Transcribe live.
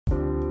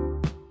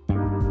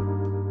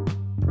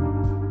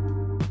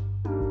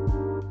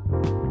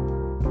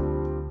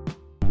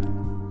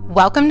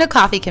Welcome to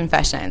Coffee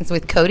Confessions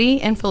with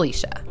Cody and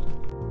Felicia.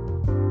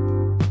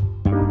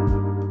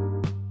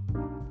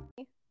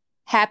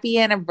 Happy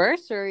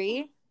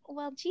anniversary.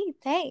 Well, gee,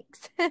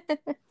 thanks.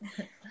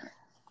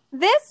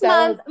 This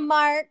month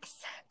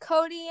marks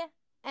Cody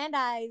and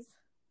I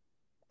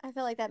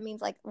feel like that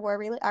means like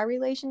our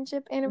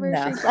relationship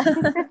anniversary.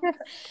 No.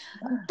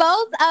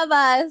 Both of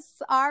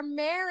us, our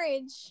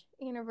marriage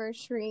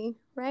anniversary,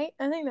 right?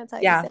 I think that's how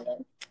you say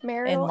it.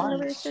 Marital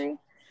anniversary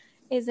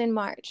is in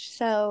March.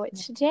 So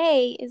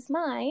today is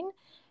mine,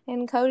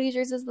 and Cody's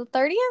yours is the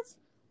 30th?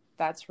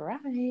 That's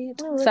right.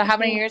 So how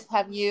many years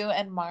have you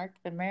and Mark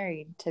been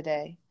married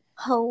today?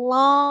 A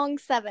long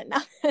 7.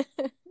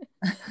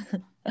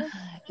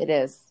 It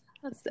is.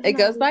 It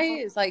goes by,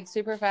 it's like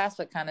super fast,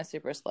 but kind of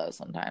super slow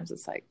sometimes.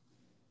 It's like,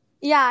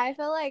 yeah, I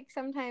feel like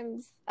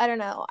sometimes, I don't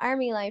know,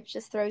 Army life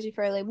just throws you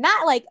for a loop.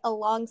 Not like a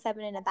long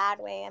 7 in a bad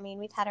way. I mean,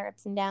 we've had our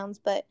ups and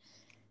downs, but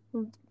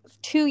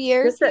 2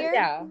 years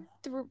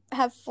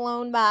have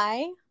flown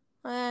by.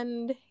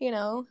 And, you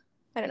know,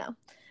 I don't know.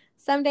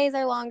 Some days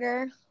are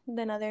longer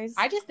than others.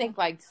 I just think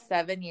like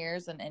 7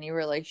 years in any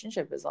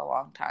relationship is a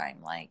long time.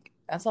 Like,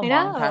 that's a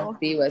long time to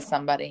be with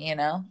somebody, you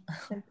know?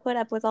 And put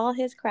up with all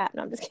his crap.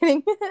 No, I'm just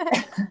kidding.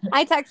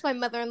 I text my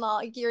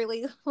mother-in-law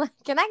yearly, like,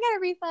 can I get a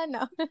refund?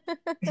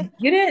 No.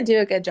 You didn't do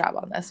a good job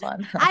on this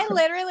one. I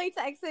literally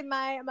texted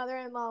my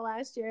mother-in-law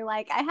last year,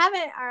 like,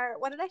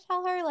 what did I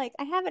tell her? Like,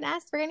 I haven't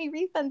asked for any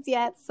refunds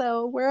yet,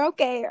 so we're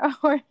okay,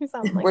 or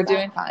something like We're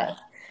doing fine.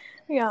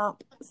 Yeah,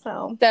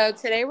 so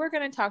today we're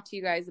going to talk to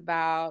you guys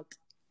about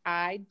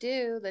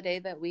the day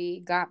that we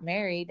got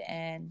married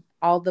and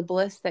all the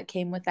bliss that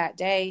came with that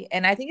day.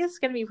 And I think it's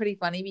going to be pretty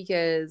funny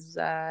because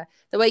the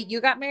way you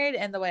got married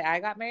and the way I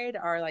got married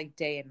are like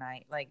day and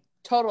night, like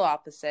total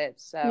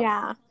opposites. So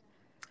yeah,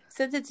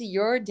 since it's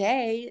your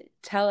day,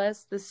 tell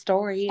us the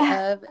story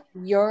of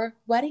your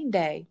wedding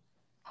day.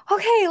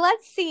 Okay,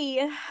 let's see.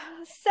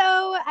 So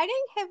I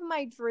didn't have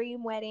my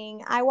dream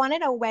wedding. I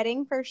wanted a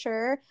wedding for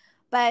sure,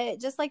 but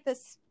just like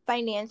this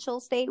financial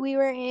state we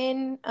were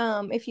in,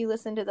 if you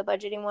listen to the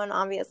budgeting one,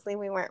 obviously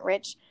we weren't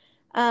rich.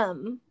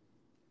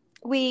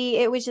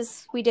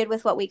 We did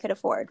with what we could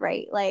afford,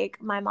 right? Like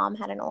my mom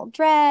had an old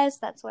dress,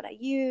 that's what I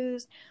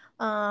used.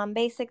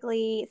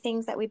 Basically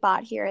things that we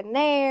bought here and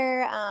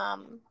there,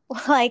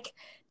 like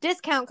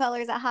discount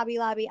colors at Hobby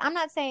Lobby. I'm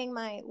not saying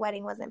my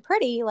wedding wasn't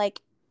pretty,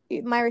 like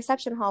my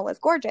reception hall was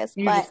gorgeous.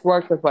 You just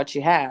worked with what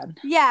you had.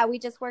 Yeah, we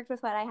just worked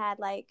with what I had.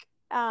 Like,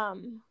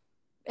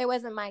 it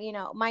wasn't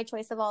my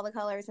choice of all the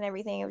colors and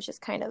everything. It was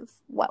just kind of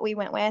what we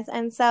went with.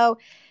 And so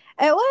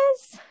it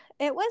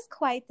was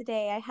quite the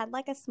day. I had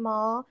like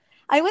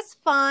I was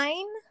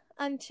fine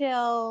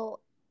until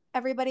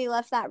everybody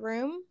left that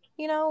room.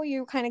 You know,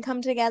 you kind of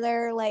come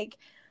together. Like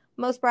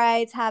most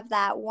brides have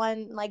that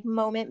one like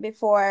moment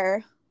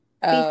before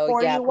you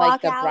walk out.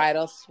 Like the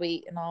bridal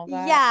suite and all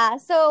that. Yeah.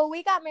 So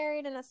we got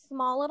married in a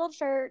small little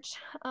church.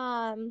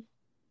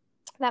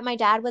 That my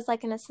dad was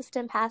like an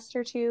assistant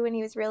pastor to, and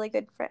he was really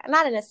good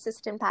not an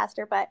assistant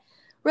pastor, but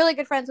really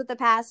good friends with the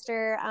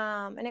pastor.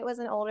 And it was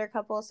an older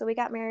couple. So we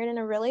got married in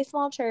a really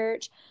small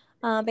church.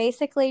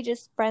 Basically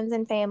just friends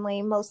and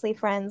family, mostly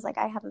friends. Like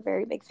I have a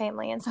very big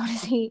family and so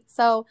does he.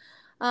 So,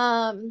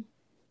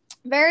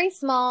 very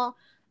small.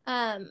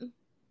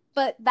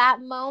 But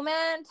that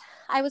moment,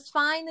 I was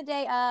fine the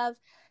day of,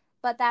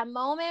 but that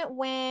moment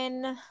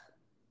when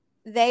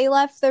they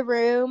left the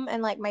room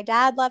and like my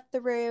dad left the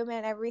room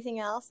and everything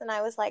else, and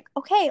I was like,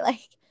 okay,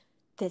 like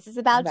this is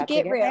about to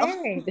get real.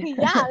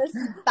 Yeah, this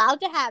is about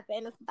to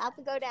happen. It's about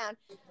to go down.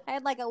 I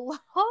had like a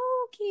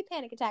low-key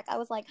panic attack. I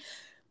was like,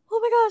 oh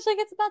my gosh, like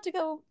it's about to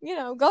go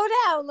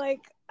down.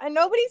 Like, and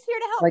nobody's here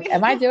to help me. Like,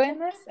 am I doing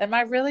this? Am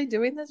I really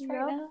doing this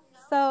right now?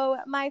 So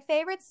my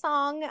favorite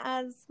song,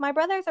 as my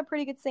brother's a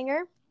pretty good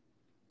singer,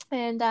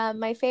 and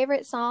my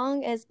favorite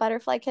song is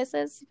Butterfly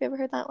Kisses. Have you ever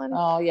heard that one?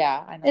 Oh,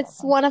 yeah. I know.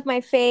 It's one of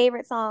my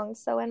favorite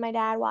songs. So when my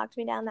dad walked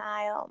me down the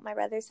aisle, my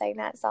brother sang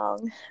that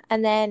song.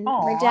 And then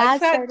my dad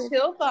started...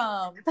 chill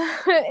bumps.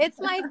 It's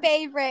my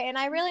favorite. And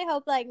I really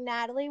hope like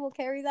Natalie will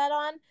carry that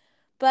on.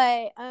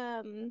 But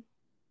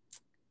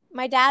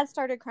my dad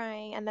started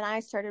crying and then I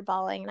started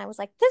bawling. And I was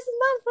like, this is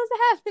not supposed to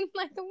happen.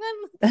 Like, I'm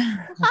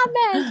a hot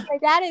mess. My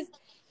dad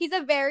he's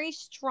a very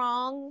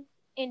strong,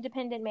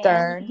 independent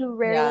man who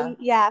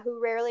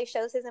rarely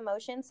shows his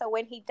emotion. So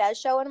when he does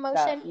show an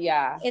emotion,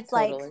 it's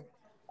totally like,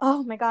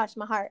 oh my gosh,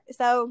 my heart.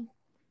 So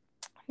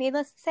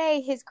needless to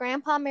say, his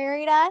grandpa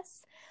married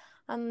us,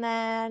 and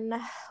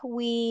then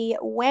we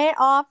went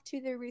off to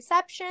the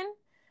reception.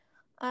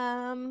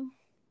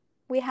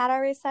 We had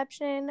our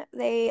reception.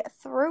 They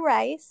threw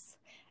rice,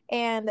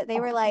 and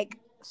they were like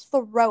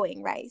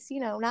throwing rice,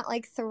 not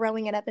like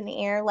throwing it up in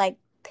the air, like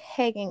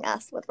pegging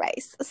us with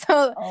rice.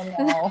 So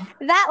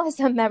that was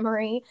a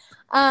memory.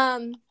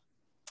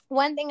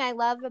 One thing I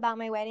love about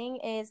my wedding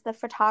is the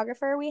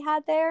photographer we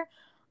had there.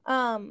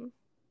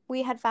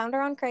 We had found her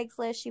on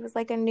Craigslist. She was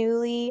like a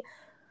newly,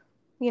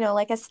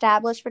 like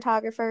established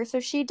photographer. So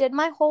she did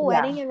my whole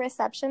wedding and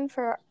reception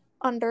for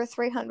under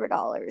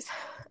 $300.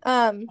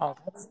 Oh,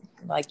 that's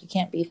like, you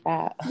can't beat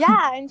that.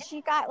 Yeah, and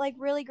she got like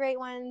really great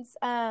ones,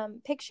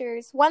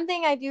 pictures. One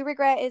thing I do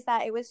regret is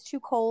that it was too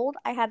cold.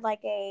 I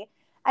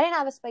didn't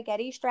have a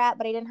spaghetti strap,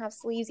 but I didn't have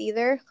sleeves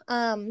either.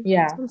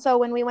 Yeah. And so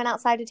when we went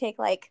outside to take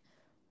like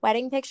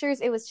wedding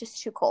pictures, it was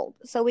just too cold.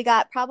 So we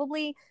got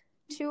probably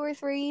 2 or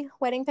 3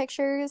 wedding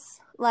pictures,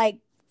 like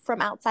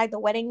from outside the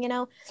wedding,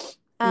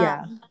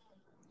 Yeah.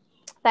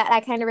 That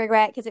I kind of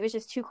regret because it was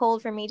just too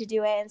cold for me to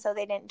do it, and so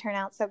they didn't turn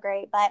out so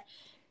great. But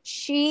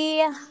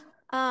she's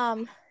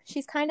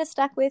kind of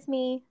stuck with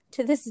me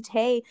to this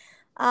day.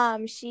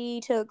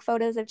 She took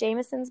photos of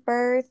Jameson's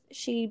birth.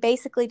 She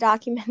basically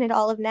documented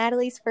all of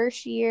Natalie's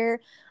first year.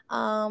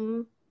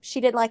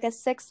 She did like a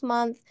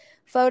 6-month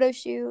photo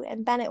shoot,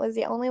 and Bennett was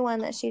the only one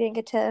that she didn't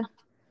get to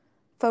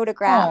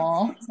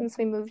photograph since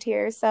we moved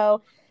here.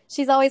 So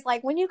she's always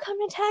like, when you come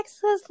to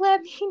Texas,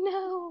 let me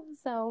know.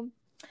 So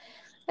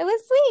it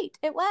was sweet.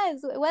 It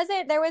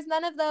wasn't, there was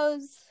none of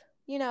those,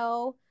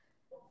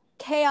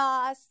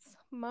 chaos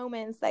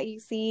moments that you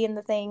see in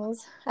the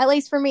things, at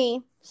least for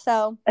me.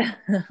 So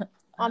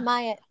on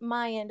my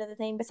end of the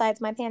thing,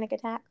 besides my panic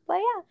attack. But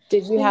yeah.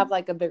 Did you have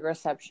like a big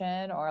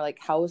reception, or like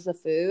how was the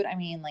food? I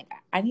mean, like,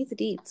 I need the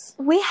deets.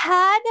 We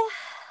had,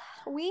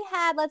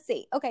 let's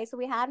see. Okay, so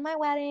we had my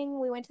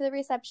wedding. We went to the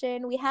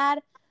reception. We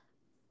had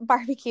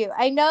barbecue.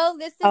 I know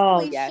this is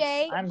cliche,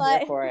 yes. I'm but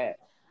here for it.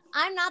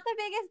 I'm not the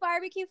biggest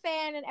barbecue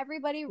fan, and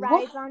everybody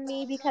rides on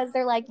me because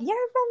they're like,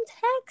 you're from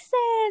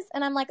Texas.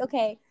 And I'm like,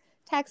 okay,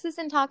 Texas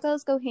and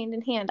tacos go hand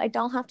in hand. I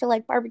don't have to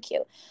like barbecue.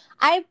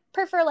 I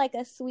prefer like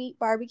a sweet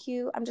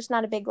barbecue. I'm just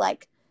not a big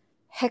like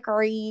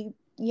hickory,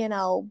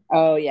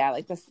 Oh, yeah,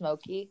 like the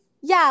smoky.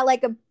 Yeah,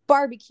 like a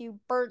barbecue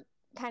burnt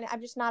kind of.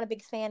 I'm just not a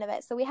big fan of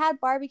it. So we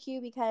had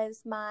barbecue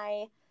because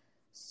my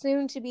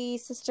soon-to-be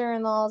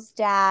sister-in-law's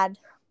dad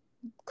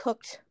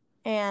cooked,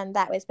 and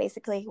that was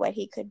basically what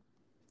he could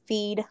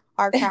feed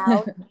our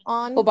crowd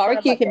on. Well,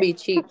 barbecue can be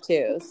cheap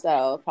too,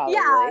 so probably.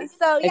 Yeah,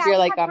 so if you're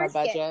like on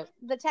brisket, a budget.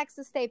 the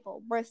Texas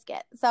staple,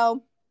 brisket.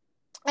 So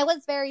it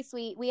was very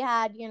sweet. We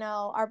had,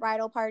 our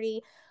bridal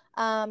party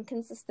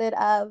consisted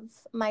of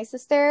my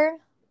sister,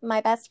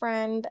 my best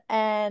friend,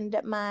 and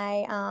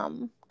my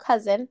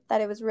cousin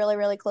that it was really,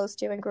 really close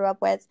to and grew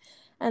up with.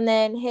 And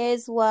then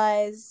his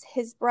was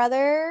his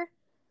brother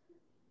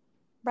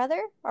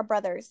or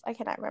brothers, I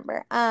cannot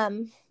remember.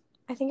 I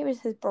think it was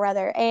his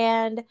brother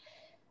and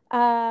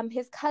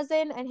his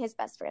cousin and his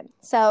best friend.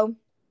 So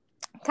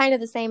kind of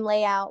the same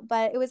layout,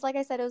 but it was, like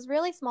I said, it was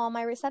really small.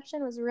 My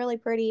reception was really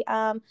pretty.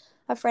 A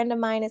friend of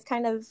mine is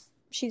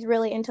she's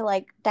really into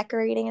like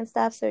decorating and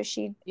stuff, so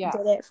she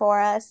did it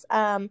for us.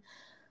 We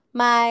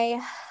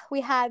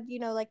had,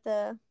 like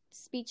the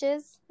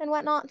speeches and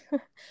whatnot.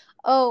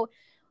 Oh,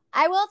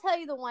 I will tell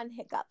you the one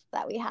hiccup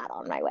that we had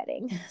on my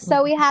wedding.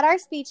 So we had our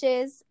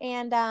speeches,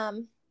 and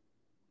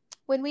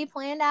when we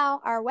planned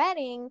out our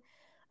wedding,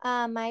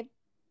 my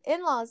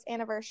in-laws'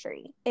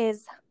 anniversary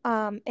is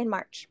in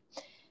March.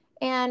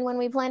 And when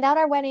we planned out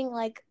our wedding,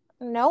 like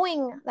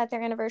knowing that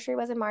their anniversary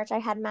was in March, I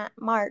had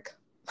Mark,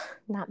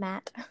 not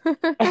Matt.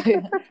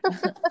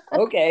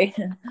 Okay.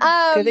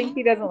 I think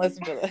he doesn't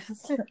listen to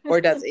this,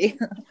 or does he?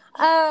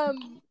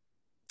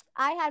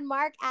 I had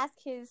Mark ask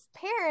his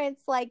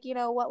parents, like,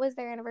 what was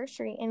their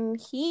anniversary? And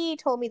he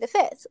told me the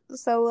 5th.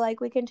 So,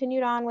 like, we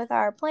continued on with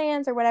our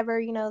plans or whatever,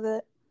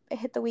 it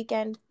hit the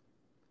weekend.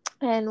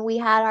 And we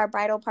had our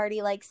bridal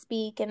party, like,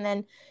 speak. And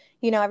then,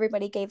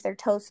 everybody gave their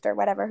toast or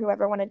whatever,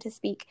 whoever wanted to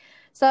speak.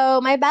 So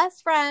my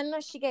best friend,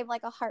 she gave,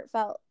 like, a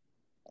heartfelt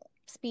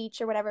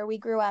speech or whatever. We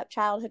grew up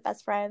childhood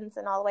best friends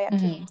and all the way up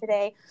to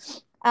today.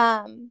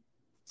 And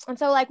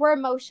so, like, we're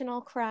emotional,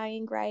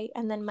 crying, right?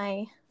 And then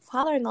my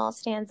father-in-law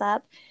stands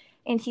up.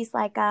 And he's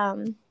like,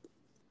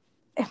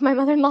 if my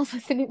mother-in-law's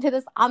listening to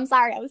this, I'm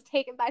sorry, I was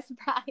taken by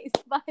surprise.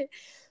 But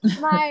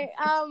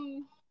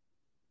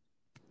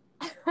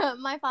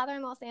my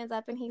father-in-law stands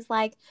up and he's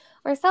like,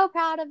 we're so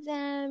proud of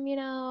them,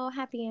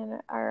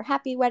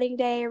 happy wedding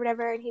day or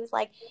whatever. And he was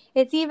like,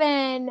 it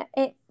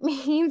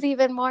means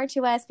even more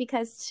to us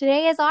because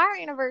today is our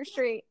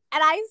anniversary.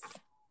 And I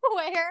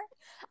swear,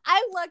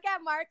 I look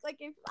at Mark, like,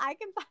 if I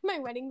can find my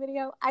wedding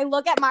video, I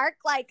look at Mark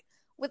like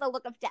with a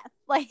look of death,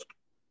 like,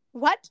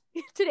 what?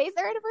 Today's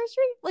their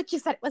anniversary? Like you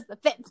said, it was the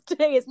 5th.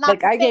 Today is not. Like,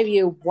 the 5th. I gave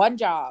you one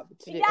job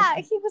to he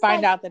was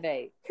find out the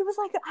date. He was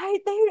like, I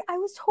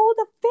was told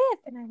the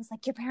 5th, and I was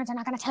like, your parents are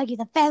not going to tell you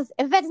the 5th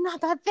if it's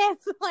not the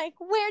 5th. Like,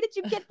 where did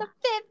you get the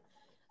 5th?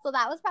 So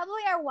that was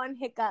probably our one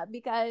hiccup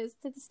because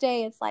to this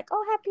day it's like,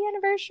 oh, happy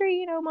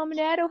anniversary, mom and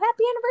dad. Oh,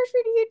 happy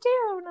anniversary to you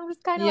too. And I was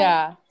kind of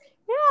like,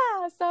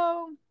 yeah.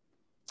 So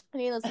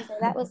needless to say,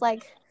 that was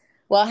like.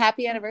 Well,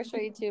 happy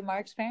anniversary to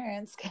Mark's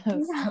parents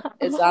because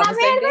it's on the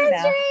same day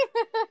now.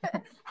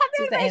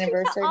 Happy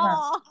anniversary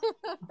month.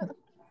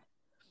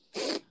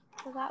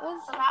 So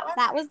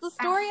that was the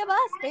story of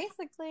us,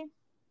 basically.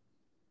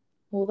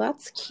 Well,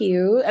 that's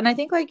cute, and I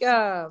think like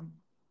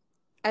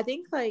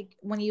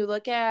when you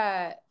look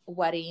at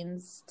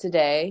weddings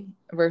today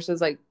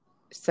versus like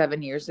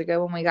 7 years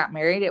ago when we got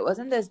married, it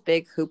wasn't this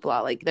big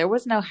hoopla. Like, there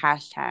was no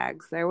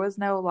hashtags. There was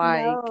no,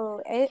 like,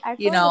 No, I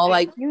you feel like know, it's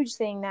like, a huge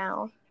thing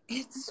now.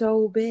 it's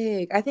so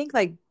big. I think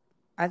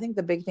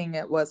the big thing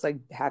it was like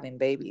having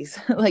babies.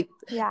 Like,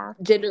 Yeah.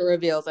 gender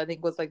reveals, I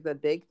think, was like the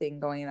big thing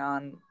going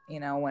on,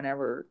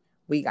 whenever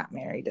we got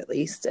married, at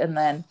least. And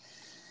then,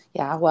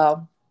 yeah,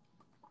 well,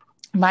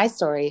 my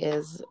story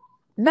is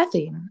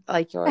nothing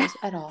like yours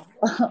at all.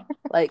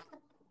 Like,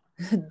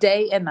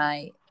 day and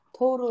night,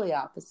 totally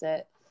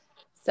opposite.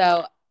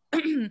 So,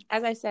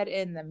 as I said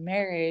in the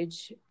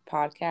marriage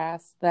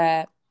podcast,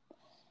 that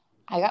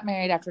I got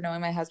married after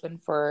knowing my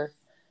husband for,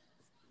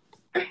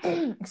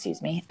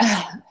 excuse me,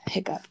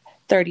 hiccup,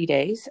 30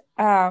 days.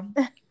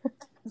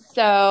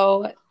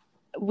 So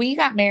we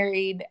got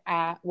married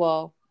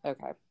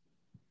okay,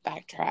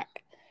 backtrack.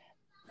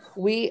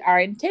 Our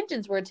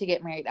intentions were to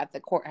get married at the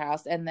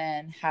courthouse and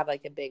then have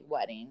like a big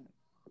wedding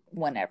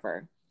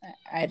whenever.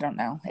 I don't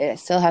know. It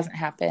still hasn't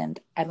happened.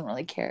 I don't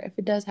really care if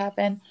it does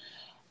happen.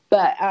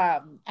 But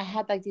I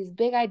had like these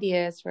big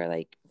ideas for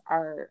like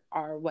our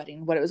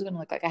wedding, what it was going to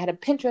look like. I had a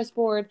Pinterest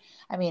board.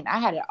 I mean, I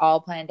had it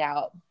all planned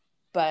out,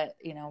 but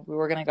we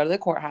were going to go to the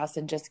courthouse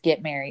and just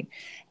get married.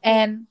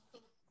 And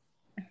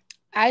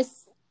I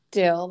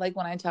still, like,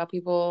 when I tell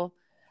people,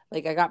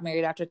 like, I got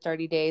married after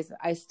 30 days,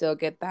 I still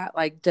get that,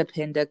 like,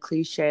 Dependa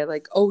cliche,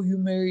 like, oh, you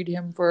married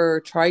him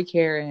for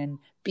TRICARE and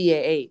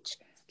BAH.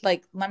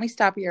 Like, let me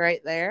stop you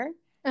right there.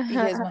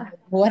 Because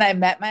when I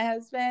met my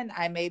husband,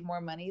 I made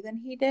more money than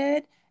he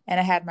did. And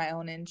I had my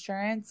own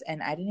insurance.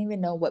 And I didn't even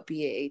know what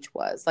BAH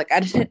was. Like, I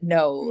didn't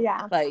know.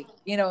 Yeah. Like,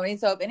 you know what I mean?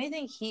 So, if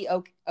anything, he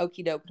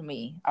okie doke to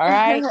me. All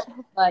right?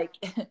 Like,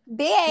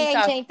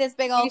 BAH ain't this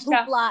big old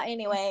hoopla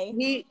anyway.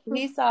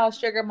 He saw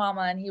Sugar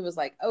Mama and he was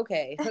like,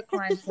 okay, hook,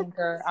 line,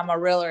 sinker. I'm a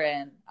reeler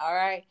in. All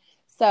right.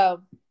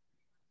 So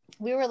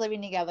we were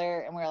living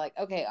together and we were like,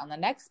 okay, on the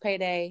next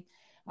payday,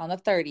 on the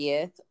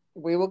 30th,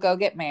 we will go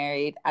get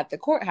married at the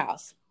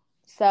courthouse.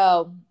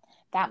 So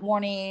that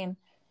morning,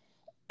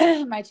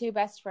 my two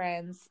best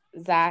friends,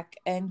 Zach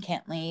and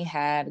Kentley,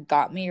 had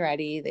got me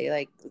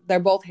ready. They're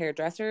both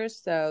hairdressers.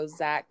 So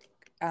Zach,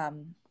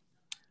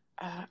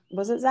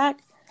 was it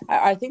Zach?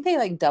 I think they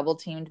like double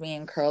teamed me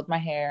and curled my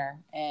hair,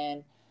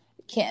 and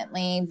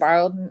Kentley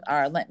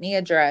lent me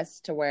a dress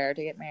to wear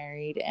to get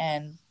married,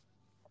 and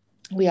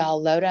we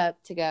all load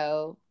up to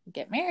go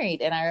get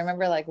married. And I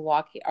remember like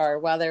while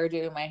they were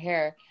doing my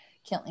hair,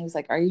 Kentley was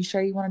like, "Are you sure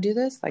you want to do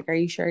this? Like, are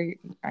you sure?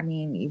 I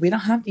mean, you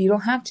don't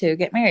have to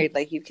get married.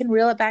 Like, you can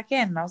reel it back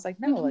in." And I was like,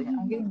 "No, like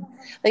I'm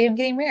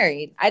getting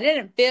married." I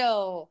didn't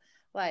feel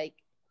like,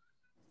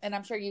 and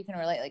I'm sure you can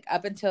relate, like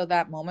up until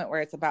that moment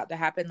where it's about to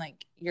happen,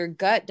 like your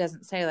gut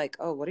doesn't say like,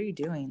 "Oh, what are you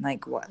doing?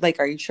 Like, what?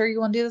 Like, are you sure you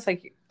want to do this?"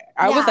 Like,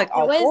 I was like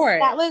all for it.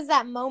 That was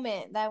that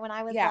moment that when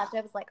I was left,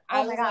 I was like,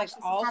 "Oh my gosh, this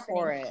is all happening."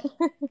 For it.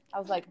 I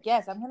was like,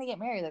 "Yes, I'm gonna get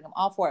married. Like, I'm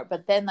all for it."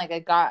 But then, like, I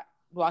got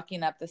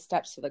walking up the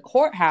steps to the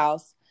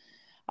courthouse,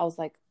 I was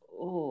like,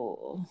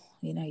 "Oh,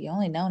 you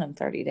only known him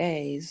 30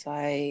 days.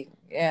 Like,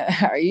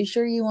 yeah, are you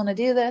sure you want to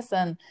do this?"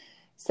 And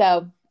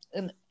so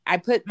I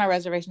put my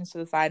reservations to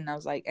the side and I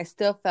was like, I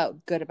still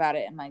felt good about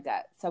it in my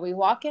gut. So we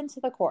walk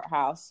into the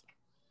courthouse.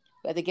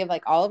 We had to give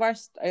like all of our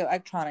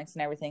electronics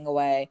and everything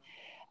away,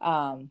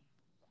 and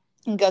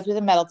go through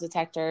the metal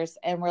detectors.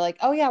 And we're like,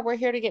 "Oh yeah, we're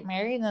here to get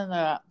married." And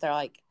then they're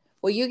like,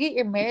 "Well, you get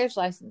your marriage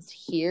license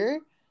here,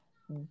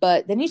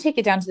 but then you take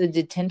it down to the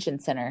detention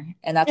center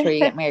and that's where you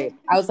get married."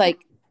 I was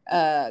like,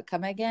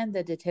 come again,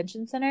 the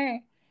detention center?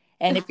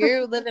 And if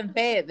you live in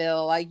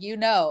Fayetteville, like,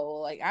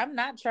 like, I'm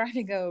not trying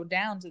to go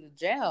down to the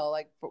jail.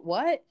 Like, for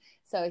what?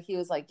 So he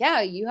was like,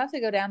 "Yeah, you have to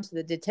go down to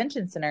the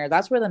detention center.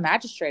 That's where the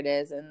magistrate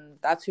is, and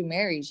that's who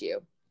marries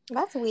you."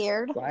 That's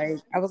weird. Like,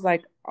 I was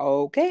like,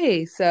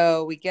 okay.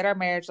 So we get our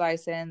marriage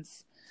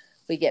license.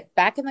 We get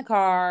back in the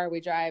car.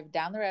 We drive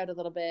down the road a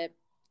little bit,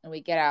 and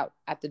we get out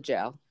at the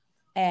jail.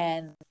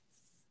 And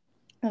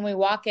when we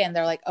walk in,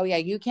 they're like, "Oh yeah,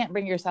 you can't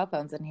bring your cell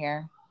phones in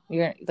here.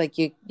 You're like,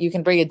 you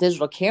can bring a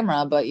digital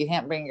camera, but you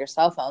can't bring your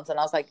cell phones." And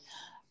I was like,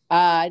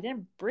 I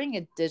didn't bring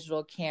a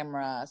digital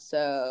camera,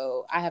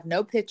 so I have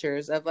no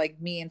pictures of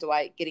like me and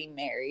Dwight getting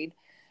married.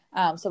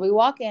 So we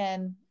walk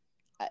in.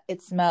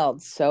 It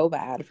smelled so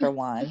bad, for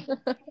one.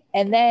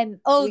 And then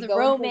the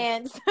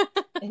romance.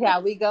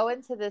 We go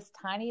into this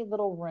tiny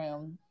little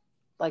room,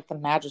 like the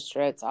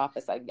magistrate's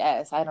office, I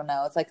guess. I don't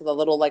know. It's like the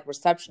little like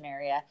reception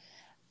area.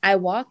 I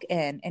walk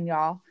in, and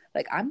y'all,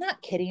 like, I'm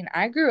not kidding.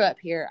 I grew up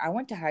here. I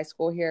went to high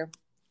school here.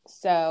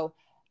 So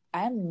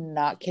I'm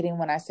not kidding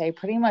when I say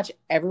pretty much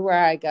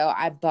everywhere I go,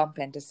 I bump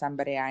into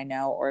somebody I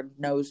know or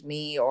knows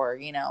me, or,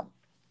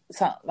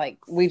 so like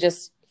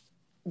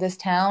this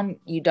town,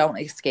 you don't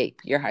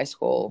escape your high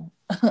school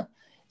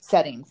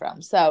setting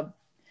from. So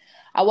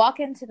I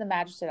walk into the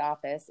magistrate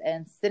office,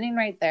 and sitting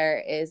right there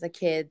is a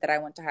kid that I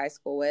went to high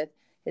school with.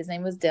 His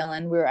name was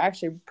Dylan. We were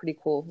actually pretty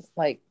cool,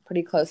 like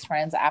pretty close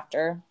friends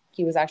after.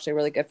 He was actually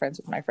really good friends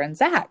with my friend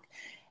Zach.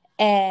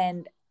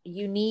 And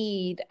you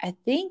need, I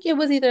think it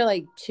was either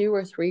like 2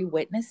 or 3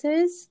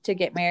 witnesses to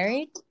get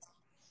married.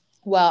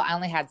 Well, I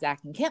only had Zach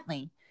and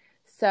Kentley.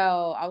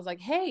 So I was like,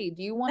 hey,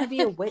 do you want to be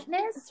a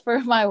witness for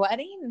my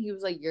wedding? And he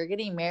was like, you're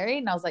getting married?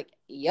 And I was like,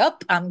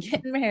 yep, I'm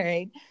getting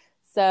married.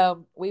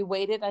 So we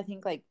waited, I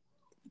think, like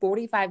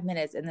 45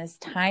 minutes in this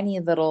tiny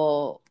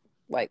little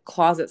like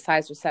closet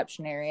sized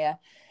reception area.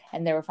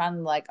 And they were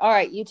finally like, all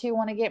right, you two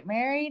want to get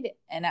married?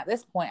 And at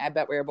this point, I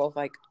bet we were both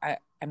like, I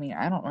mean,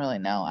 I don't really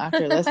know.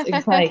 After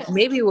listening, like,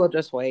 maybe we'll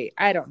just wait.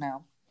 I don't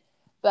know.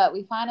 But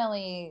we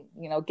finally,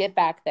 get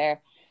back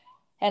there.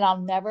 And I'll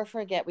never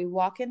forget, we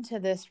walk into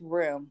this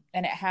room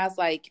and it has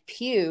like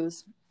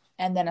pews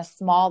and then a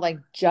small like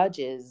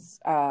judges,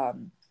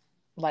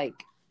 like,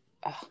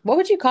 what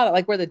would you call it?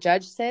 Like where the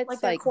judge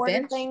sits, like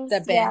bench, things.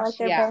 the bench, yeah, like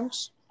their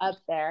bench up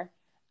there.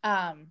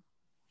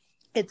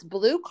 It's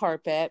blue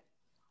carpet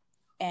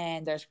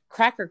and there's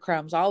cracker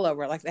crumbs all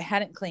over. Like they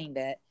hadn't cleaned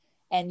it.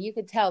 And you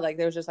could tell like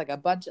there was just like a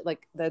bunch of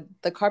like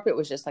the carpet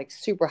was just like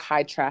super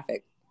high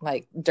traffic,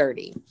 like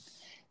dirty.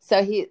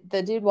 So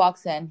the dude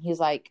walks in, he's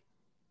like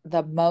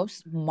the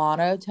most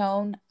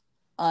monotone,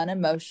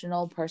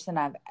 unemotional person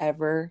I've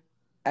ever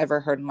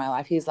heard in my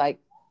life. He's like,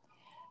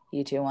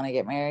 you two want to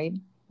get married?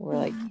 We're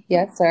like,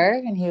 yes, sir.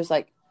 And he was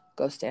like,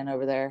 go stand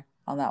over there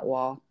on that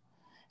wall.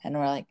 And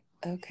we're like,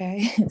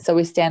 okay. So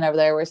we stand over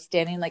there. We're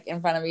standing like in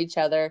front of each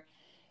other.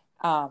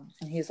 And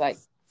he's like,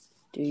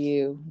 do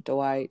you,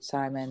 Dwight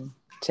Simon,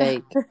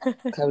 take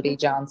Cody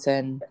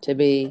Johnson to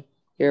be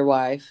your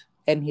wife?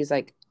 And he's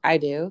like, I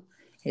do.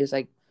 He was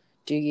like,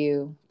 do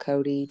you,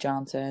 Cody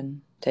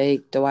Johnson,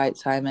 take Dwight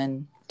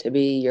Simon to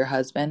be your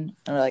husband?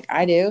 And we're like,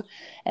 I do.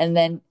 And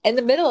then in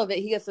the middle of it,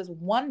 he gets this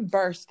one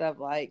burst of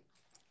like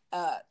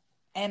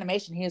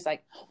animation. He was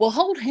like, well,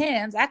 hold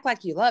hands, act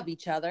like you love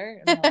each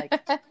other. And we're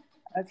like,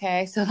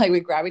 okay. So like we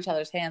grab each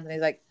other's hands and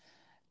he's like,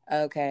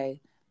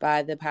 okay,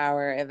 by the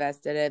power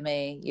invested in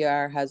me, you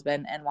are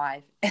husband and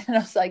wife. And I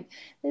was like,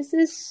 this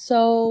is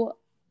so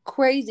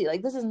crazy.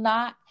 Like this is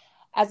not,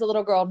 as a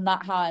little girl,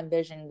 not how I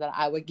envisioned that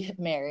I would get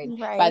married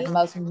by the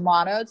most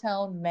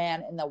monotone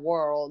man in the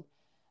world.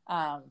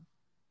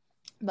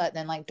 But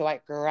then like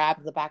Dwight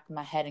grabbed the back of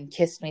my head and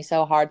kissed me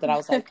so hard that I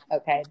was like,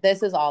 okay,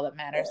 this is all that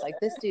matters. Like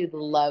this dude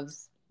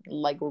loves,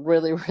 like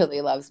really,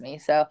 really loves me.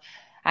 So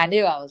I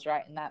knew I was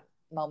right in that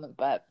moment.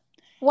 But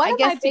one of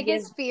my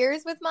biggest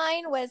fears with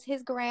mine was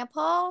his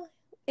grandpa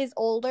is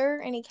older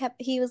and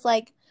he was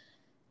like,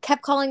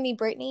 kept calling me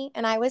Brittany,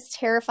 and I was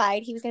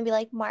terrified he was gonna be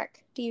like, Mark,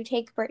 do you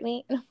take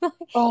Brittany?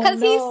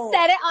 Because he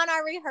said it on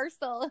our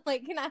rehearsal,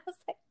 like, and I was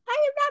like,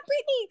 I am not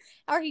Brittany.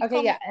 Or he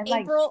called me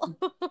April.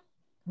 Like,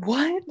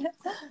 what?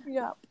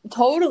 Yeah,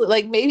 totally.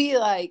 Like maybe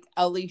like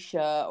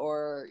Alicia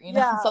or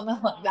something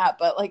like that.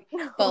 But like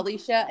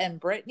Felicia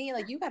and Brittany,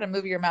 like you got to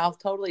move your mouth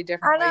totally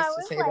different ways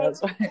to say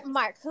those words.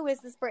 Mark, who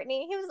is this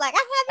Brittany? He was like,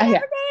 I haven't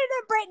ever dated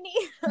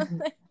a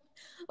Brittany.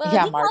 Well,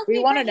 yeah, Mark, we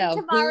want to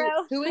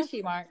know who is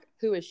she, Mark?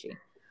 Who is she?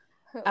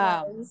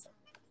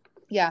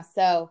 Yeah,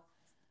 so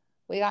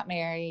we got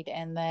married,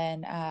 and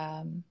then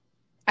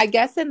I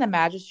guess in the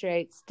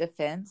magistrate's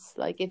defense,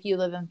 like if you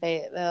live in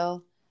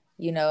Fayetteville,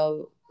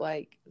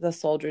 like the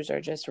soldiers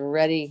are just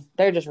ready.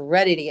 They're just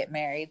ready to get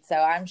married. So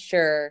I'm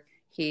sure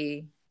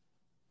he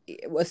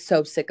was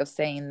so sick of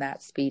saying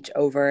that speech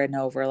over and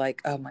over,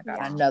 like, oh my God,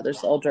 another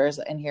soldier is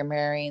in here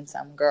marrying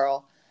some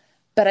girl.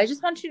 But I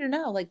just want you to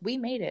know, like, we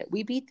made it.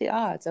 We beat the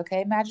odds,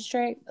 okay,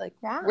 magistrate? Like,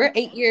 we're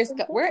 8 years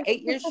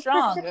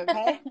strong,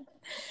 okay?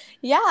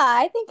 Yeah,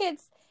 I think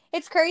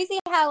it's crazy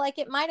how, like,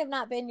 it might have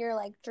not been your,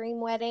 like, dream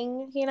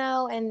wedding,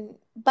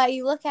 but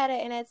you look at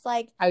it and it's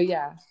like, oh,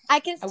 yeah. I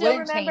can still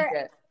remember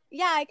it.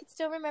 Yeah, I can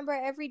still remember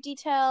every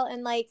detail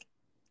and, like,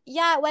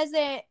 yeah, it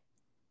wasn't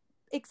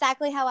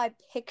exactly how I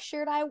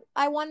pictured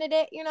I wanted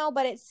it,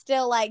 but it's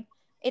still, like,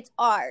 it's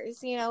ours,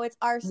 it's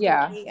our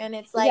story, and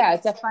it's like, yeah,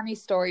 it's a funny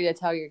story to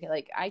tell your kid.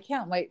 Like, I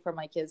can't wait for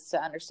my kids to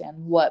understand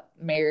what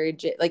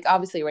marriage is. Like,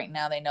 obviously right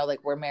now they know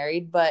like we're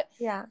married, but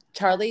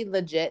Charlie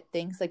legit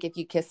thinks like if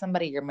you kiss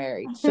somebody, you're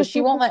married. So she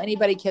won't let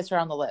anybody kiss her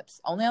on the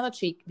lips, only on the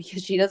cheek,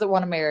 because she doesn't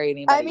want to marry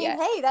anybody. I mean,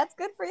 hey, that's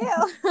good for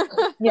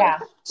you. Yeah,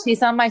 she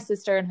saw my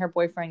sister and her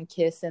boyfriend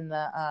kiss in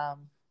the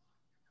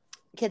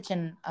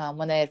kitchen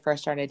when they had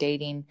first started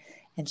dating,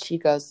 and she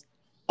goes,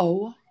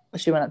 oh.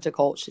 She went up to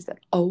Colt. She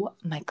said, oh,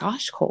 my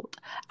gosh, Colt,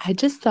 I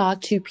just saw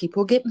two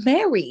people get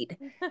married.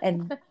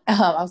 And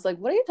I was like,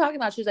 what are you talking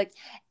about? She was like,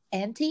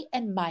 Auntie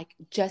and Mike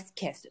just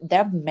kissed.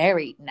 They're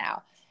married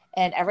now.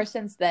 And ever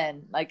since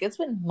then, like it's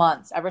been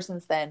months. Ever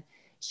since then,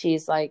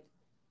 she's like,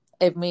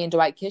 if me and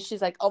Dwight kiss,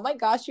 she's like, oh, my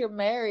gosh, you're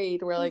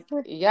married. We're like,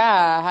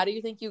 yeah. How do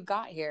you think you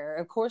got here?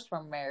 Of course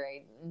we're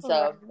married. And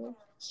so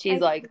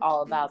she's like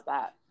all about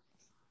that.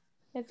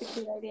 It's a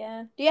cute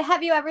idea.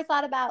 Have you ever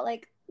thought about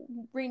like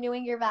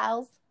renewing your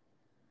vows?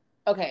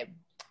 Okay.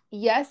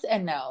 Yes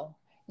and no.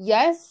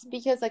 Yes,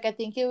 because like I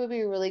think it would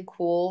be really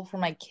cool for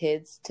my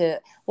kids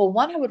to, well,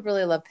 one, I would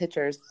really love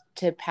pictures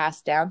to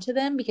pass down to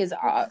them because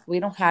we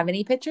don't have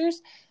any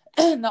pictures.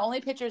 The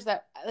only pictures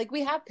that like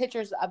we have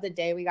pictures of the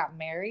day we got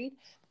married,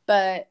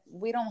 but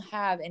we don't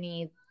have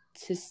any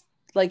to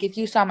like if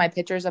you saw my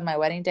pictures of my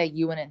wedding day,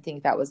 you wouldn't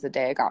think that was the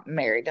day I got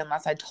married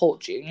unless I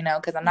told you, you know,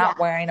 because I'm not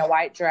wearing a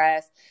white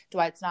dress.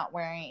 Dwight's not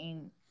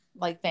wearing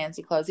like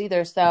fancy clothes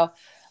either. So,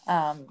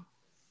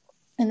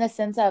 in the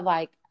sense of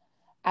like,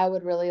 I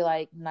would really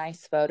like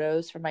nice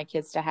photos for my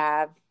kids to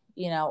have,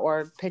 you know,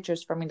 or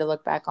pictures for me to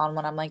look back on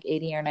when I'm like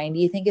 80 or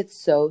 90. I think it's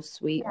so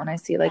sweet when I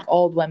see like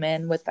old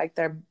women with like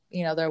their,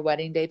 you know, their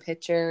wedding day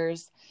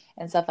pictures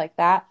and stuff like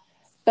that.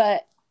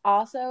 But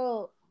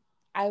also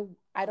I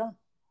don't,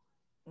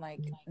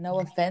 like, no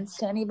offense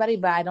to anybody,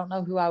 but I don't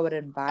know who I would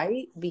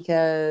invite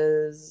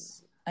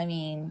because I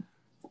mean,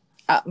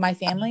 my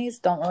families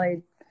don't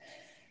really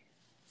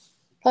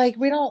like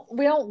we don't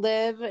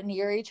live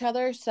near each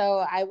other,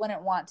 so I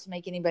wouldn't want to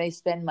make anybody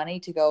spend money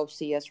to go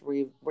see us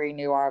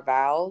renew our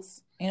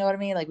vows. You know what I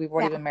mean? Like we've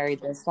already been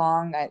married this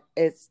long.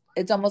 It's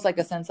almost like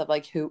a sense of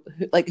like who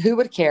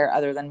would care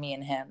other than me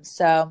and him.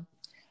 So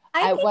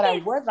I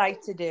would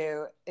like to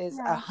do is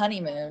a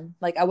honeymoon.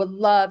 Like I would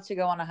love to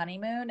go on a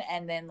honeymoon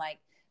and then like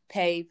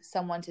pay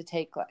someone to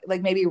take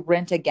like maybe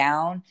rent a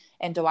gown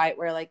and Dwight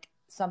wear like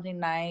something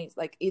nice,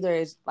 like either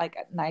is like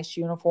a nice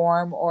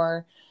uniform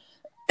or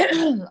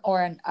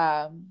or an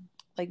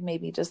like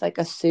maybe just like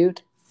a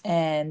suit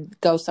and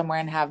go somewhere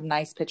and have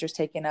nice pictures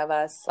taken of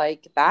us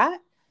like that.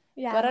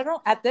 Yeah. But I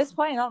don't at this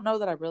point I don't know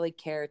that I really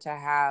care to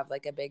have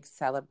like a big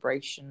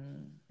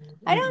celebration.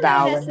 I don't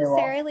know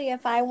necessarily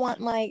if I want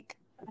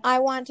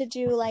to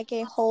do like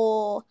a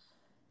whole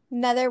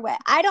another way.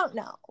 I don't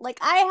know. Like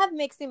I have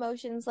mixed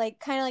emotions, like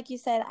kind of like you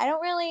said. I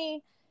don't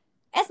really,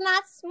 it's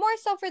not more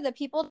so for the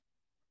people,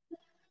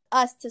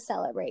 us to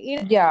celebrate, you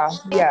know?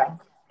 Yeah.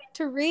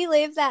 To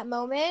relive that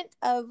moment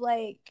of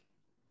like,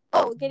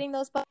 getting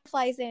those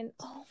butterflies in.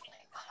 Oh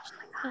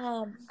my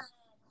gosh.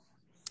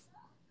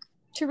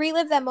 To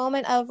relive that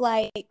moment of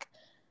like,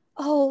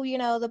 you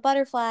know, the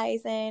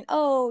butterflies and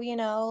you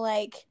know,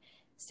 like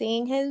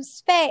seeing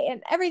his face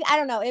and everything. I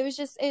don't know. It's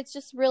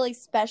just really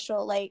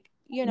special. Like,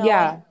 you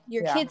know,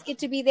 your kids get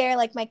to be there.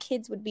 Like my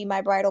kids would be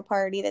my bridal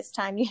party this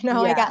time, you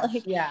know, I got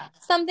like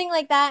something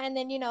like that. And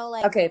then, you know,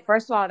 like, okay,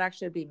 first of all, it'd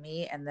actually be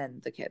me and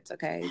then the kids.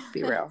 Okay.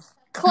 Be real.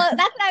 That's what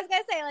I was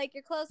going to say. Like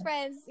your close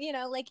friends, you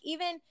know, like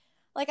even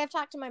like I've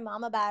talked to my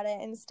mom about it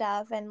and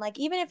stuff. And like,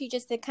 even if you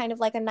just did kind of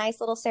like a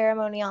nice little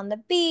ceremony on the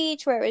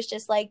beach where it was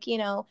just like, you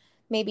know,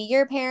 maybe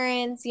your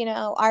parents, you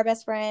know, our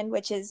best friend,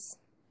 which is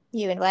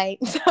you and White.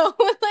 So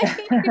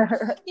like,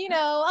 you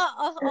know,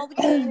 all the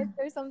kids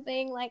or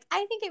something. Like,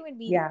 I think it would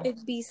be,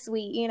 it'd be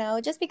sweet, you know,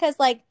 just because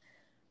like,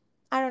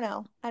 I don't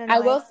know. I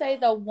will say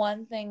the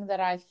one thing that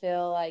I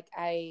feel like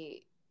I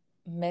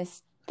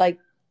missed, like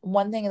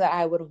one thing that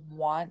I would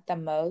want the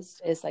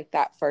most is like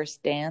that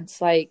first dance.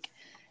 Like,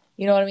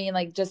 you know what I mean?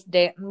 Like just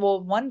dance.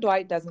 Well, one,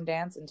 Dwight doesn't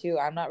dance, and two,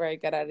 I'm not very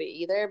good at it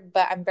either,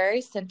 but I'm very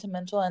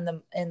sentimental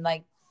in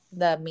like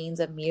the means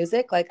of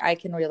music. Like I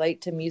can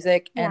relate to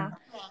music, and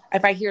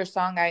if I hear a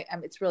song,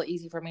 it's really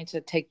easy for me to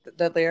take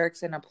the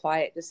lyrics and apply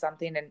it to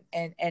something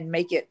and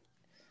make it.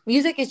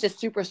 Music is just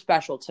super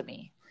special to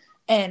me,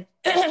 and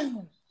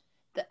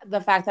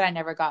the fact that I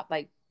never got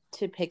like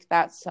to pick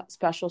that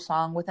special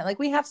song with it. Like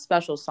we have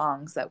special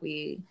songs that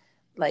we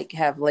like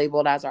have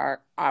labeled as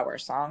our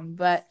song,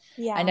 but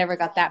I never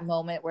got that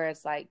moment where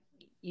it's like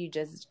you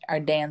just are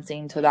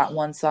dancing to that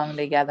one song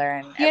together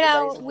and you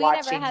know we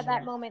never had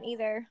that moment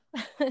either.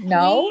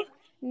 No,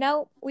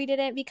 we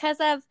didn't, because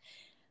of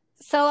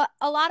so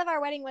a lot of our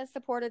wedding was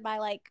supported by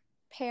like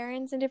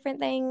parents and different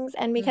things,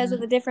 and because of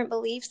the different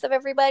beliefs of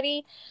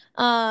everybody,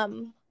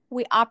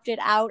 we opted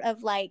out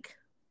of like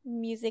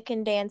music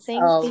and dancing.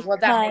 Well,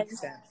 that makes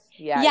sense.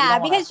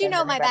 Because you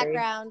know my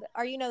background,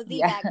 or you know the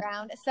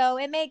background, so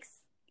it makes,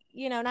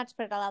 you know, not to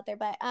put it all out there,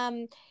 but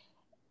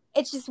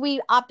it's just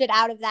we opted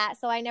out of that,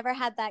 so I never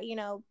had that, you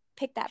know,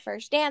 pick that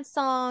first dance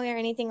song or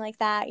anything like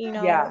that, you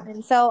know.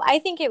 And so I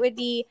think it would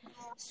be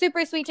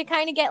super sweet to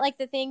kind of get like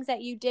the things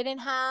that you didn't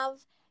have,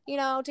 you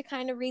know, to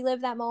kind of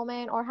relive that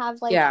moment, or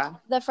have like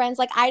the friends,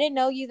 like I didn't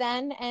know you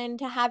then, and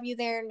to have you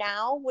there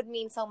now would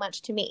mean so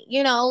much to me,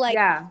 you know, like to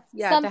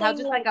have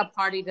just like a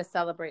party to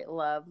celebrate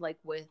love, like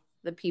with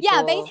the people.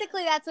 Yeah,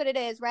 basically that's what it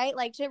is, right?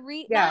 Like to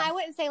I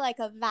wouldn't say like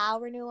a vow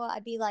renewal.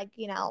 I'd be like,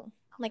 you know,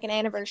 like an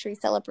anniversary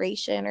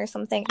celebration or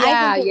something.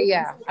 I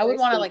would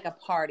want to like a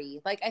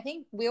party. Like I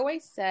think we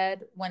always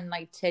said when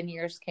like 10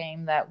 years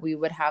came that we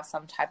would have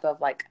some type of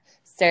like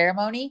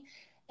ceremony,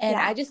 and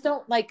I just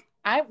don't like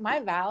my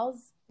vows.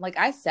 Like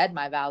I said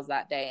my vows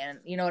that day, and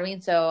you know what I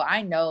mean? So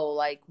I know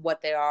like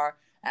what they are.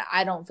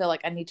 I don't feel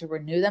like I need to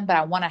renew them, but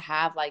I want to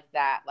have like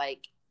that,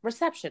 like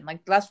reception.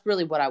 Like that's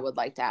really what I would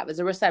like to have, is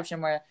a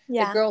reception where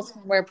the girls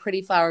can wear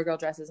pretty flower girl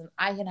dresses, and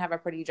I can have a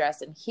pretty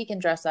dress, and he can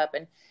dress up,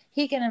 and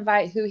he can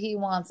invite who he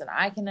wants, and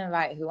I can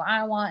invite who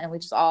I want, and we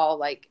just all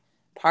like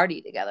party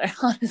together.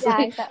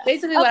 Honestly,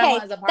 basically what I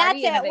want is a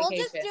party. That's it. We'll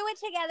just do it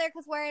together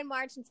because we're in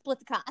March and split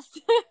the cost.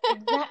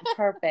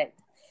 Perfect.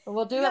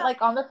 We'll do it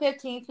like on the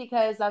 15th,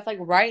 because that's like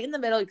right in the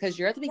middle, because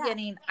you're at the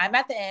beginning, I'm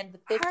at the end,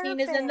 the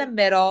 15th is in the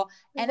middle,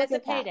 and it's a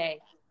payday.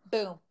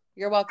 Boom.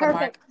 You're welcome,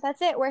 Mark.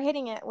 That's it. We're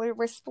hitting it.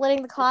 We're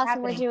splitting the cost,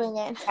 and we're doing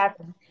it.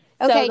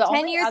 Okay, the 10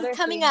 only years other is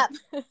coming thing-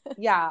 up.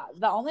 Yeah,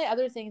 the only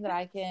other thing that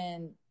I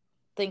can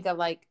think of,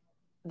 like,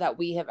 that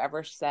we have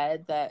ever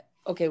said that,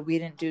 okay, we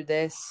didn't do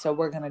this, so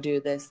we're going to do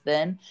this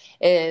then,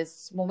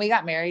 is when we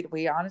got married,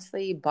 we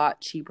honestly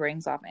bought cheap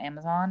rings off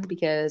Amazon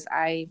because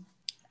I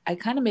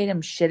kind of made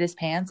him shit his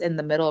pants in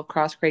the middle of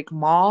Cross Creek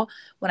Mall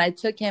when I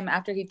took him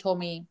after he told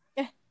me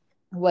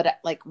would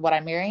I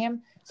marry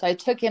him. So I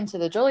took him to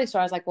the jewelry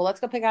store. I was like, well, let's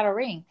go pick out a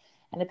ring.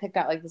 And I picked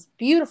out like this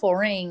beautiful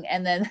ring.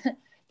 And then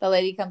the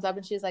lady comes up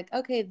and she's like,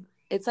 okay,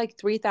 it's like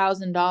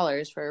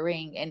 $3,000 for a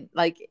ring. And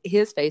like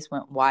his face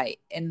went white.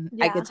 And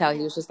I could tell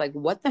he was just like,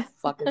 what the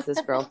fuck is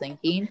this girl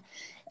thinking?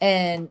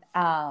 And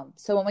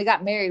so when we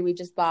got married, we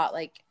just bought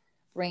like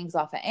rings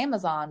off of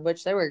Amazon,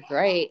 which they were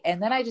great.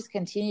 And then I just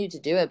continued to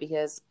do it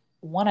because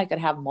one, I could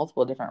have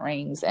multiple different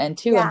rings, and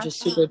two, I'm just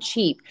super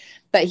cheap.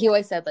 But he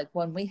always said, like,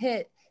 when we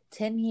hit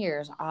 10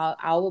 years,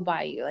 I will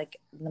buy you like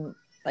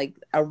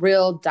a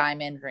real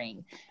diamond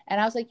ring. And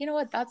I was like, you know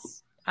what?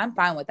 I'm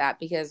fine with that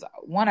because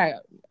one, I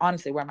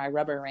honestly wear my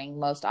rubber ring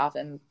most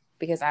often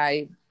because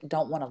I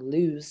don't want to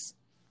lose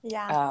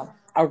a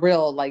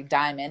real like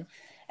diamond.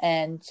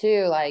 And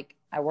two, like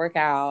I work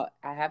out,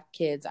 I have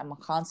kids, I'm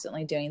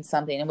constantly doing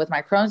something. And with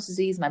my Crohn's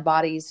disease, my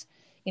body's,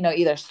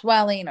 either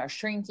swelling or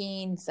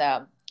shrinking.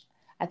 So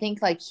I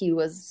think like he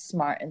was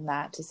smart in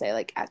that to say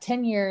like at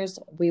 10 years,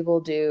 we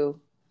will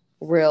do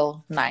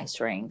real nice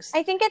rings.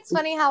 I think it's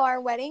funny how our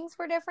weddings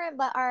were different,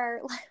 but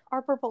our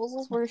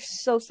proposals were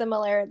so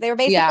similar. They were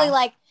basically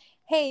like,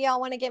 hey, y'all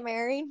want to get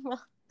married?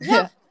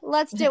 Yeah,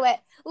 let's do it.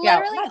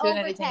 Literally we're not doing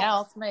over anything text.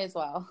 else. May as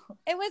well.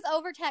 It was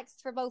over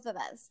text for both of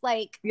us.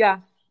 Like,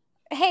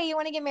 hey, you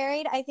want to get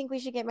married? I think we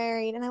should get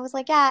married. And I was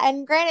like, yeah.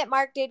 And granted,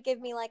 Mark did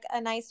give me like a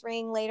nice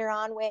ring later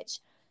on, which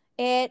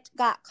it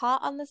got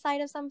caught on the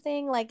side of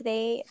something. Like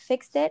they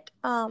fixed it.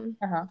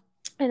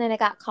 And then it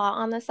got caught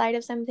on the side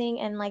of something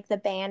and like the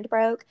band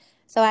broke.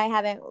 So I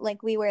haven't,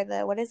 like, we wear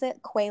the, what is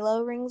it?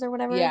 Quelo rings or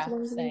whatever. Yeah.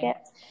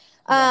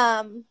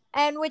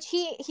 And which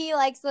he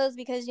likes those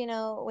because,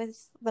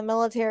 with the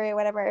military or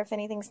whatever, if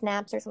anything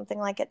snaps or something,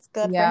 like it's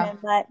good for him.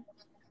 But,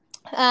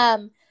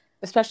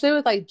 especially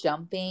with like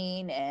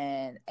jumping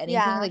and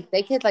anything, like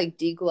they could like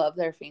deglove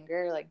their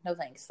finger. Like, no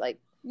thanks. Like,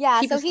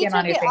 so he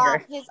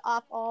took his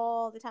off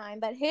all the time,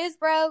 but his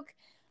broke.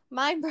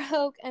 Mine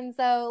broke, and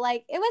so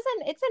like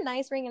it's a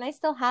nice ring, and I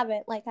still have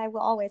it. Like I will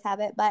always have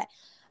it, but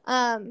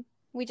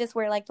we just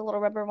wear like the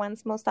little rubber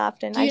ones most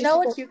often. Do you know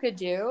what you could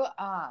do?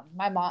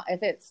 My mom,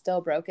 if it's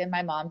still broken,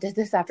 my mom did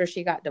this after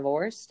she got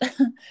divorced,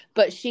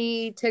 but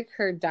she took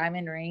her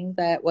diamond ring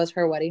that was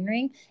her wedding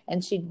ring,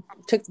 and she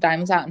took the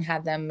diamonds out and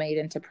had them made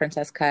into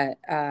princess cut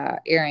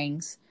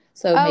earrings.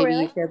 So maybe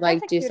you could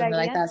like do something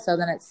like that. So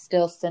then it's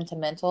still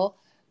sentimental,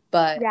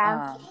 but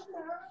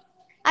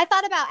I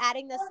thought about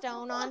adding the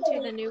stone onto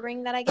the new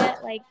ring that I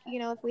get. Like,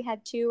 if we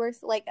had two or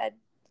like a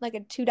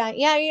two diamond.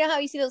 Yeah, you know how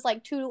you see those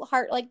like two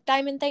heart like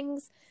diamond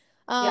things?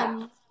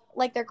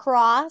 Like they're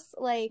cross.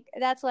 Like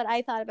that's what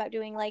I thought about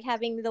doing. Like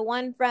having the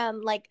one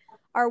from like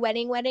our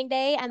wedding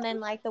day, and then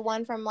like the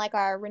one from like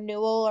our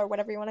renewal or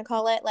whatever you want to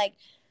call it. Like,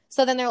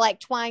 so then they're like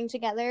twined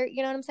together.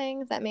 You know what I'm saying?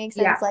 If that makes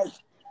sense. Yeah.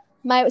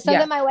 Like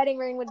then my wedding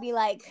ring would be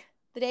like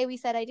the day we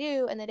said I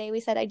do and the day we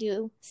said I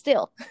do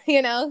still,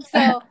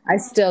 so I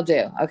still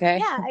do. Okay.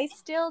 Yeah, I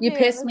still do. You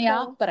pissed me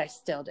off, but I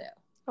still do.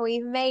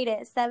 We've made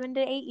it 7 to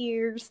 8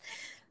 years.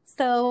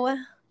 So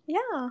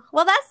yeah.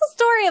 Well, that's the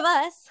story of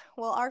us.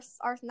 Well,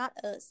 our not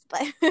us,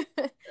 but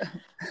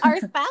our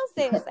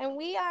spouses. And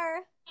we are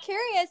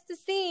curious to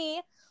see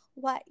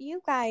what you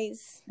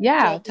guys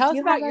did. Tell us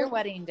about your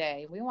wedding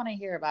day. We want to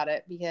hear about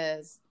it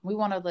because we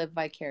want to live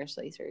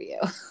vicariously through you.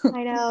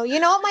 I know. You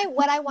know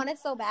what I wanted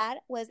so bad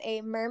was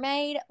a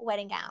mermaid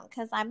wedding gown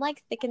because I'm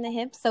like thick in the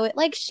hips, so it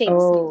like shapes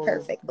me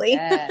perfectly.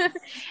 Yes,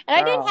 and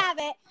I didn't have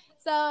it.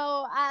 So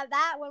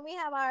that when we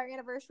have our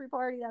anniversary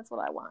party, that's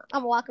what I want. I'm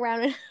gonna walk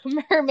around in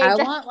a mermaid. I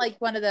want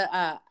like one of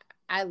the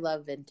I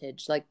love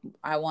vintage. Like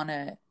I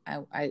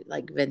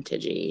like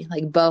vintagey,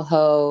 like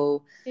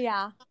boho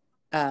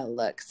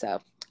look.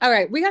 So all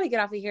right, we got to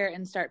get off of here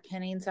and start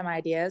pinning some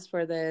ideas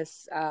for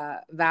this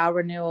vow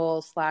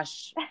renewal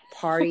 /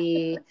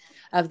 party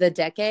of the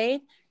decade.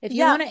 If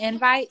you want to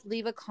invite,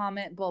 leave a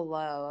comment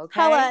below,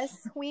 okay? Tell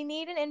us. We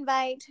need an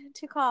invite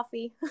to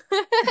coffee.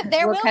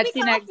 There will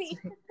be coffee.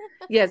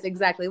 Yes,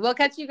 exactly. We'll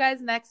catch you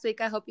guys next week.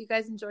 I hope you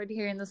guys enjoyed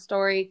hearing the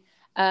story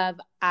of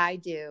I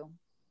Do.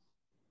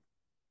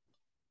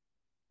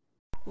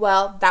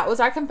 Well, that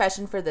was our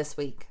confession for this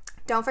week.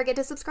 Don't forget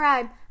to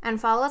subscribe and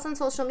follow us on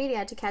social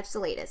media to catch the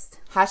latest.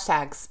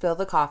 # spill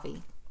the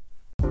coffee.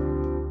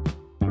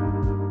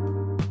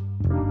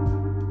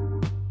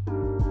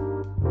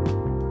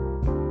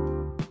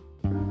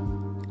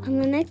 On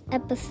the next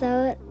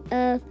episode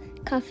of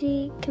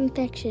Coffee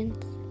Confections.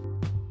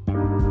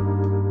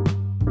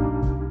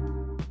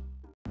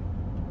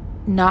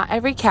 Not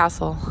every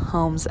castle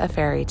homes a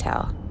fairy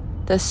tale.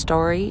 The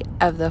story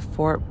of the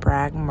Fort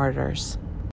Bragg murders.